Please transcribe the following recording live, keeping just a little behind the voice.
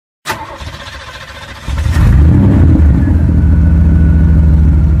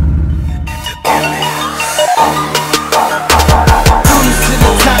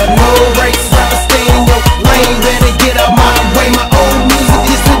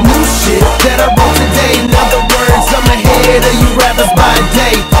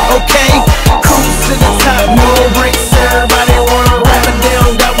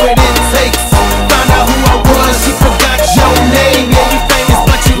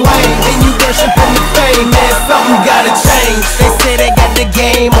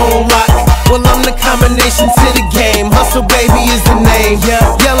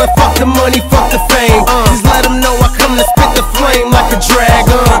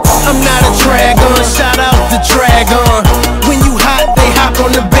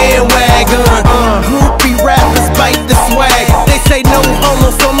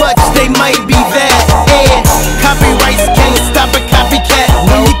they might be that. And copyrights can't stop a copycat.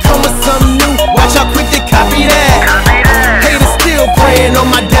 When you come with something new, watch how quick they copy that. Haters still praying on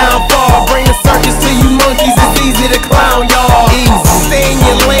my downfall. Bring the circus to you monkeys, it's easy to clown y'all. Easy, stay in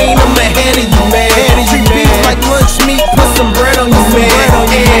your lane, I'm ahead of you, man. Treat beef like lunch meat, put some bread on you, man.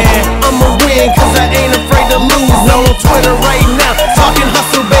 And I'ma win, cause I ain't afraid to lose. On Twitter right now, talking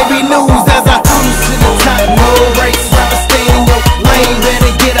hustle, baby news. As I cruise to the top, no race, rapper stay in your lane.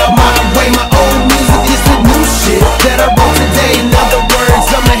 Better get out my way, my old music is the new shit that I wrote today. In other words,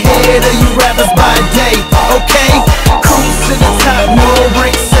 I'm ahead of you rappers by day, okay? Cruise to the top, no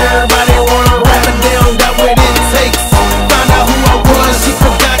breaks. Everybody wanna rap it down, got what it takes. Found out who I was, she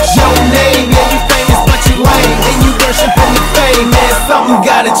forgot your name. Yeah, you famous, but you lame, and you worshiping the fame. Man, something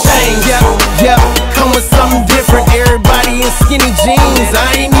gotta change. Yep, come with something different. Everybody in skinny jeans,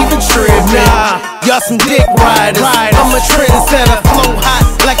 I ain't even tripped. Nah, y'all some dick riders. I'm a trendsetter, flow hot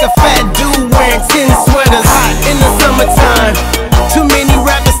like a fat dude wearing 10 sweaters. Hot in the summertime.